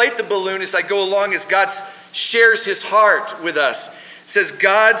just inflate the balloon as I go along as God shares his heart with us. It says,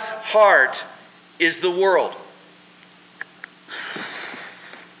 God's heart is the world.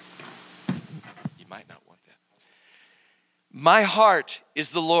 You might not want that. My heart is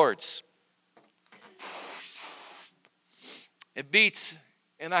the Lord's. It beats,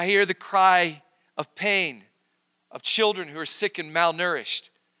 and I hear the cry of pain of children who are sick and malnourished.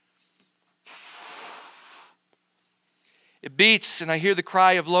 It beats, and I hear the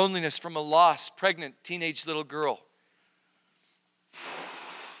cry of loneliness from a lost, pregnant, teenage little girl.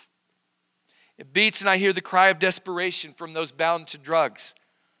 It beats, and I hear the cry of desperation from those bound to drugs.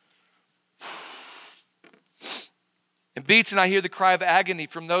 It beats, and I hear the cry of agony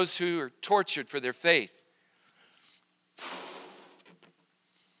from those who are tortured for their faith.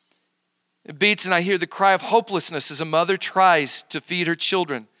 It beats, and I hear the cry of hopelessness as a mother tries to feed her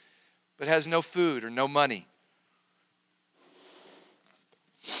children but has no food or no money.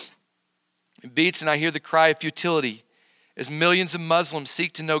 It beats, and I hear the cry of futility as millions of Muslims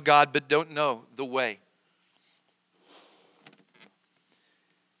seek to know God but don't know the way.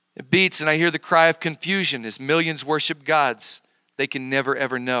 It beats, and I hear the cry of confusion as millions worship gods they can never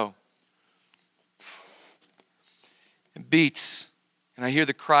ever know. It beats, and I hear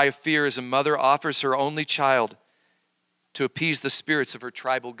the cry of fear as a mother offers her only child to appease the spirits of her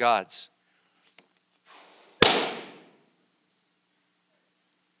tribal gods.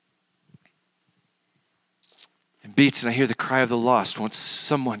 It beats, and I hear the cry of the lost. Won't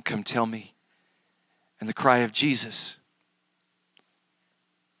someone come tell me? And the cry of Jesus.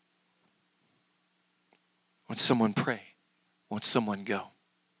 Won't someone pray? Won't someone go?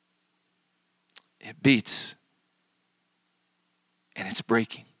 It beats, and it's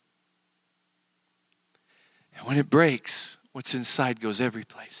breaking. And when it breaks, what's inside goes every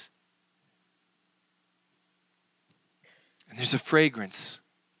place. And there's a fragrance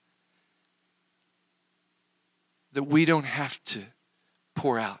that we don't have to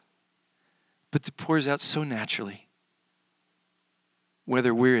pour out, but that pours out so naturally.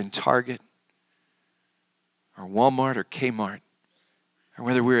 Whether we're in Target or Walmart or Kmart, or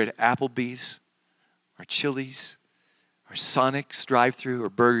whether we're at Applebee's or Chili's or Sonic's drive-thru or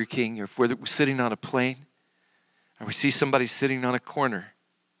Burger King, or if we're sitting on a plane or we see somebody sitting on a corner,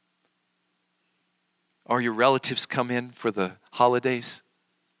 or your relatives come in for the holidays.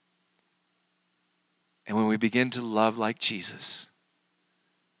 And when we begin to love like Jesus,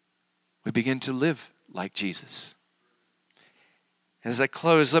 we begin to live like Jesus. As I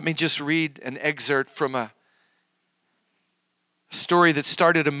close, let me just read an excerpt from a story that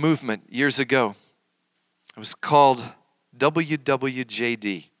started a movement years ago. It was called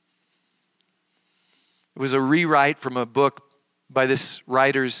WWJD. It was a rewrite from a book by this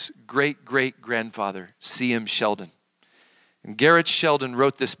writer's great-great-grandfather, C.M. Sheldon. And Garrett Sheldon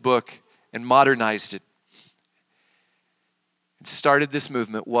wrote this book and modernized it and started this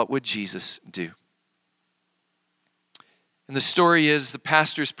movement, What Would Jesus Do? And the story is the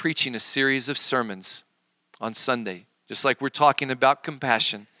pastor's preaching a series of sermons on Sunday, just like we're talking about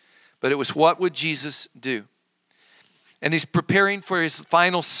compassion, but it was what would Jesus do? And he's preparing for his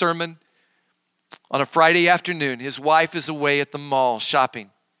final sermon on a Friday afternoon. His wife is away at the mall shopping.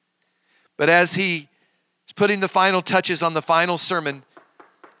 But as he is putting the final touches on the final sermon,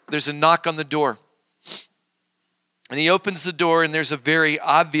 there's a knock on the door. And he opens the door, and there's a very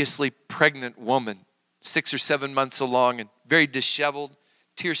obviously pregnant woman, 6 or 7 months along, and very disheveled,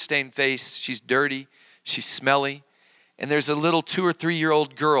 tear-stained face. She's dirty, she's smelly. And there's a little 2 or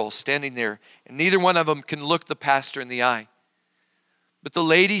 3-year-old girl standing there, and neither one of them can look the pastor in the eye. But the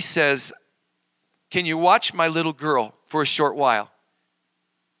lady says, "Can you watch my little girl for a short while?"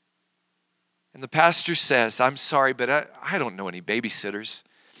 And the pastor says, "I'm sorry, but I don't know any babysitters.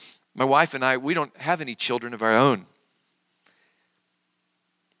 My wife and I, we don't have any children of our own.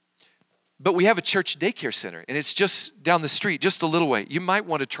 But we have a church daycare center, and it's just down the street, just a little way. You might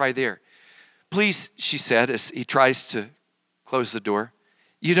want to try there." "Please," she said as he tries to close the door,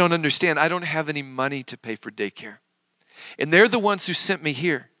 "you don't understand. I don't have any money to pay for daycare. And they're the ones who sent me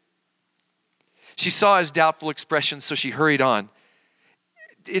here." She saw his doubtful expression, so she hurried on.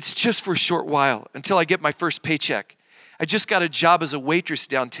 "It's just for a short while, until I get my first paycheck. I just got a job as a waitress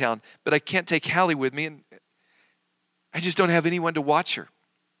downtown, but I can't take Hallie with me, and I just don't have anyone to watch her."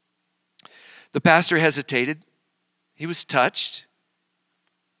 The pastor hesitated. He was touched.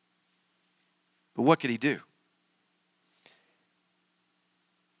 But what could he do?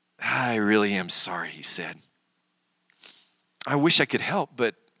 "I really am sorry," he said. "I wish I could help,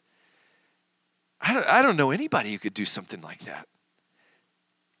 but I don't know anybody who could do something like that.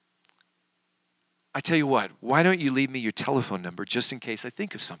 I tell you what, why don't you leave me your telephone number just in case I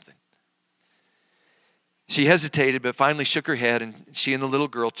think of something?" She hesitated, but finally shook her head, and she and the little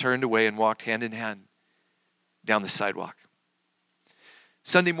girl turned away and walked hand in hand down the sidewalk.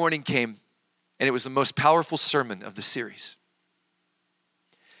 Sunday morning came, and it was the most powerful sermon of the series.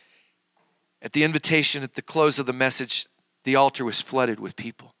 At the invitation, at the close of the message, the altar was flooded with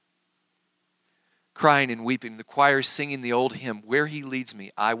people, crying and weeping. The choir singing the old hymn, "Where he leads me,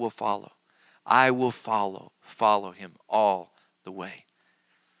 I will follow. I will follow him all the way."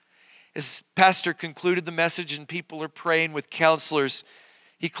 As pastor concluded the message and people are praying with counselors,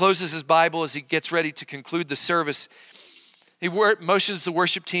 he closes his Bible as he gets ready to conclude the service. He motions the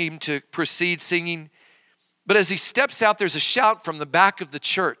worship team to proceed singing. But as he steps out, there's a shout from the back of the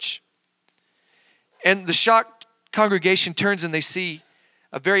church. And the shocked congregation turns and they see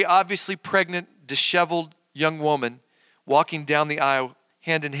a very obviously pregnant, disheveled young woman walking down the aisle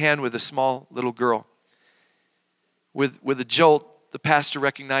hand in hand with a small little girl. With a jolt, the pastor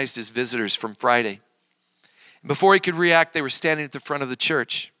recognized his visitors from Friday. And before he could react, they were standing at the front of the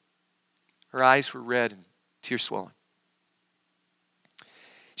church. Her eyes were red and tear-swollen.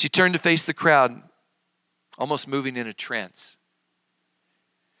 She turned to face the crowd, almost moving in a trance.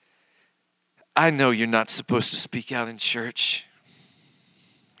 "I know you're not supposed to speak out in church,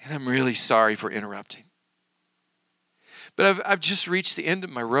 and I'm really sorry for interrupting. But I've just reached the end of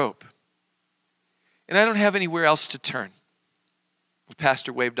my rope, and I don't have anywhere else to turn." The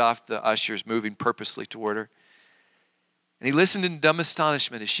pastor waved off the ushers, moving purposely toward her. And he listened in dumb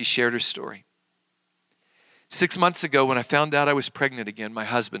astonishment as she shared her story. "6 months ago, when I found out I was pregnant again, my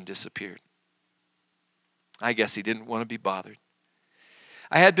husband disappeared. I guess he didn't want to be bothered.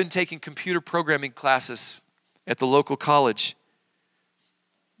 I had been taking computer programming classes at the local college.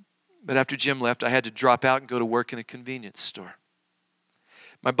 But after Jim left, I had to drop out and go to work in a convenience store.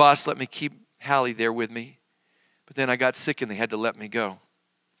 My boss let me keep Hallie there with me, but then I got sick and they had to let me go.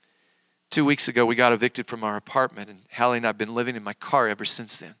 2 weeks ago, we got evicted from our apartment, and Hallie and I have been living in my car ever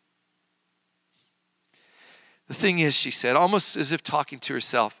since then. The thing is," she said, almost as if talking to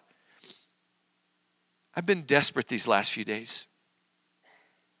herself, "I've been desperate these last few days.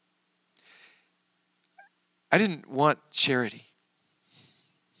 I didn't want charity.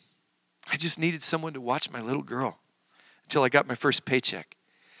 I just needed someone to watch my little girl until I got my first paycheck.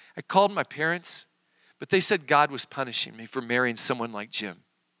 I called my parents, but they said God was punishing me for marrying someone like Jim.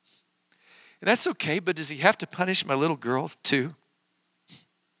 And that's okay, but does he have to punish my little girl too?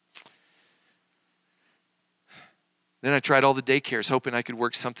 Then I tried all the daycares, hoping I could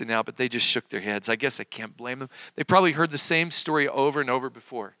work something out, but they just shook their heads. I guess I can't blame them. They probably heard the same story over and over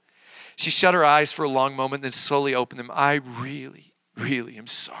before. She shut her eyes for a long moment, then slowly opened them. I really, really am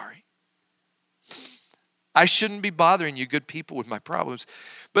sorry. I shouldn't be bothering you good people with my problems,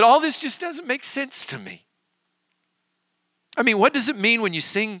 but all this just doesn't make sense to me. I mean, what does it mean when you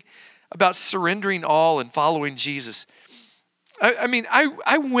sing about surrendering all and following Jesus?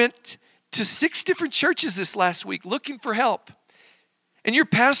 I went to 6 different churches this last week looking for help. And your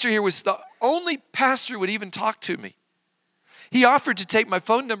pastor here was the only pastor who would even talk to me. He offered to take my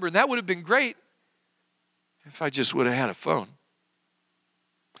phone number, and that would have been great if I just would have had a phone.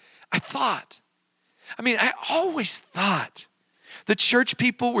 I always thought the church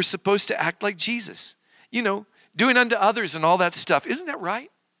people were supposed to act like Jesus. You know, doing unto others and all that stuff. Isn't that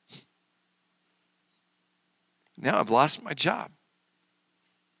right? Now I've lost my job.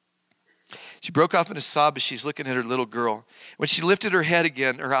 She broke off in a sob as she's looking at her little girl. When she lifted her head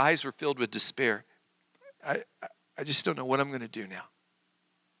again, her eyes were filled with despair. I just don't know what I'm going to do now.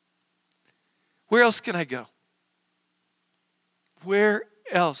 Where else can I go? Where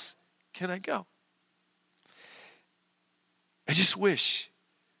else can I go? I just wish.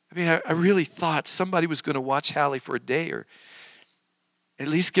 I really thought somebody was going to watch Hallie for a day or at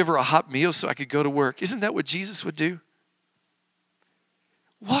least give her a hot meal so I could go to work. Isn't that what Jesus would do?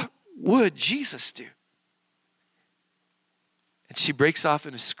 What would Jesus do? And she breaks off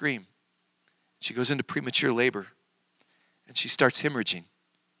in a scream. She goes into premature labor and she starts hemorrhaging.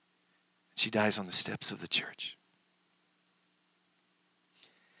 She dies on the steps of the church.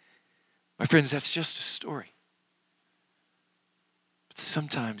 My friends, that's just a story. But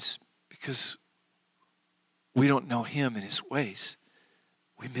sometimes, because we don't know him and his ways,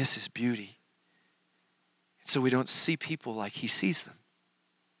 we miss his beauty. And so we don't see people like he sees them.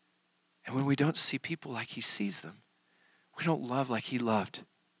 And when we don't see people like he sees them, we don't love like he loved.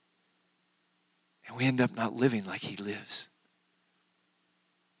 And we end up not living like he lives.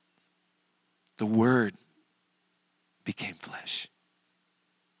 The Word became flesh.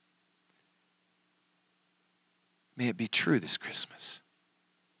 May it be true this Christmas.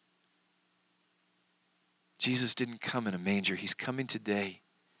 Jesus didn't come in a manger. He's coming today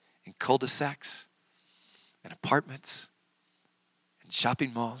in cul-de-sacs and apartments and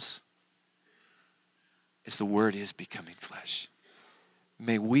shopping malls as the Word is becoming flesh.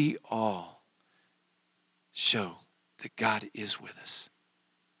 May we all show that God is with us.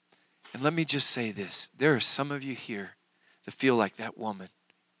 And let me just say this. There are some of you here that feel like that woman.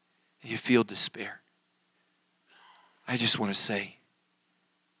 You feel despair. I just want to say,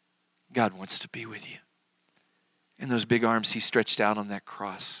 God wants to be with you. In those big arms he stretched out on that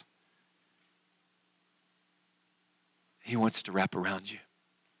cross, he wants to wrap around you.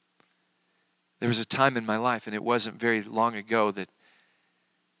 There was a time in my life, and it wasn't very long ago, that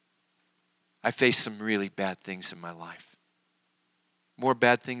I faced some really bad things in my life. More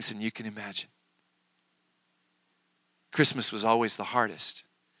bad things than you can imagine. Christmas was always the hardest.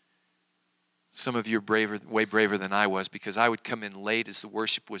 Some of you are way braver than I was, because I would come in late as the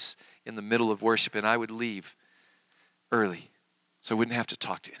worship was in the middle of worship, and I would leave early so I wouldn't have to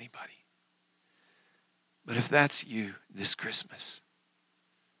talk to anybody. But if that's you this Christmas,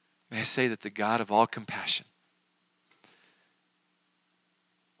 may I say that the God of all compassion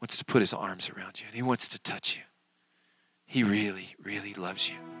wants to put his arms around you, and he wants to touch you. He really, really loves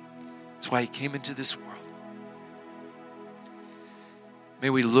you. That's why he came into this world. May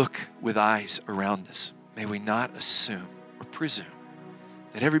we look with eyes around us. May we not assume or presume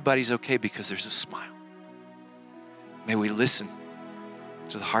that everybody's okay because there's a smile. May we listen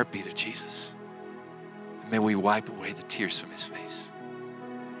to the heartbeat of Jesus. And may we wipe away the tears from his face.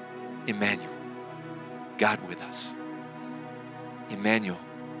 Emmanuel, God with us. Emmanuel,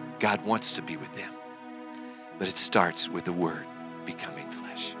 God wants to be with them. But it starts with the Word becoming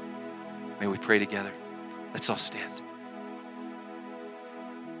flesh. May we pray together. Let's all stand.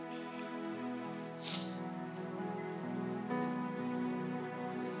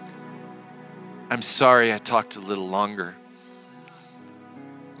 I'm sorry I talked a little longer.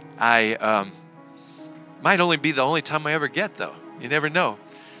 I might only be the only time I ever get, though. You never know.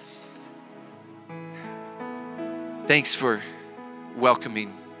 Thanks for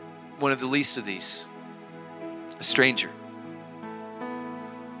welcoming one of the least of these, a stranger.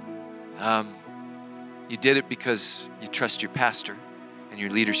 You did it because you trust your pastor and your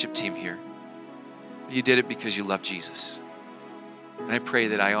leadership team here. You did it because you love Jesus. And I pray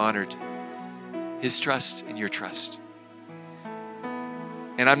that I honored his trust and your trust.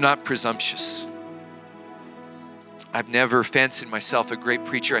 And I'm not presumptuous. I've never fancied myself a great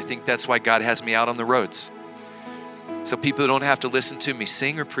preacher. I think that's why God has me out on the roads. so people don't have to listen to me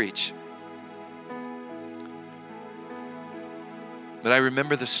sing or preach. But I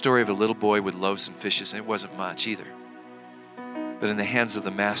remember the story of a little boy with loaves and fishes, and it wasn't much either. But in the hands of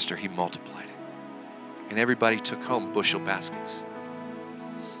the master, he multiplied it. And everybody took home bushel baskets.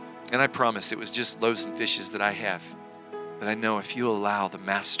 And I promise it was just loaves and fishes that I have. But I know if you allow the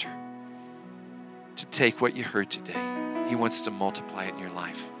master to take what you heard today, he wants to multiply it in your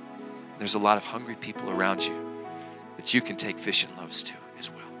life. There's a lot of hungry people around you that you can take fish and loaves to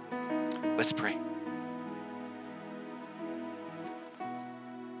as well. Let's pray.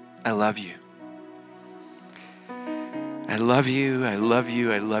 I love you. I love you. I love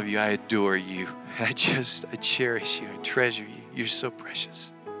you. I love you. I adore you. I cherish you. I treasure you. You're so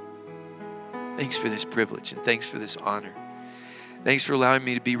precious. Thanks for this privilege and thanks for this honor. Thanks for allowing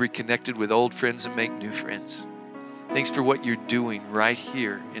me to be reconnected with old friends and make new friends. Thanks for what you're doing right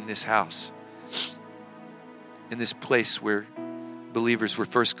here in this house, in this place where believers were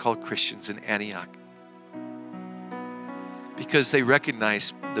first called Christians in Antioch. Because they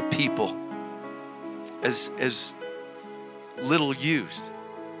recognized the people as little used,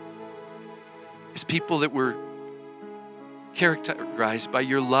 as people that were characterized by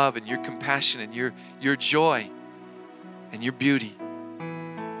your love and your compassion and your joy and your beauty.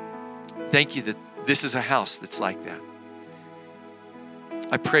 Thank you that this is a house that's like that.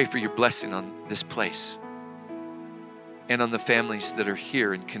 I pray for your blessing on this place and on the families that are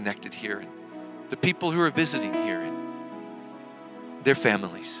here and connected here, and the people who are visiting here and their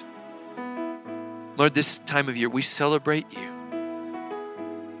families. Lord, this time of year, we celebrate you.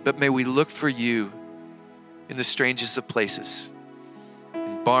 But may we look for you in the strangest of places,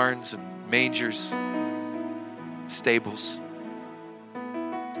 in barns and mangers, stables,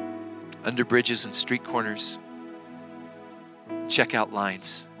 under bridges and street corners, checkout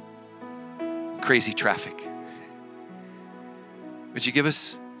lines, crazy traffic. Would you give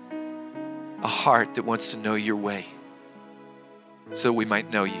us a heart that wants to know your way so we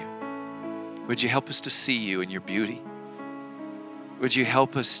might know you? Would you help us to see you in your beauty? Would you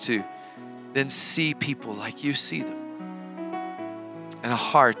help us to then see people like you see them? And a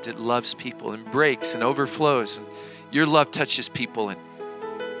heart that loves people and breaks and overflows, and your love touches people. And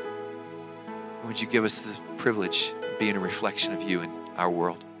would you give us the privilege of being a reflection of you in our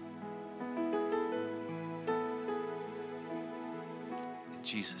world? In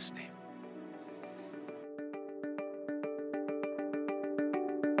Jesus' name.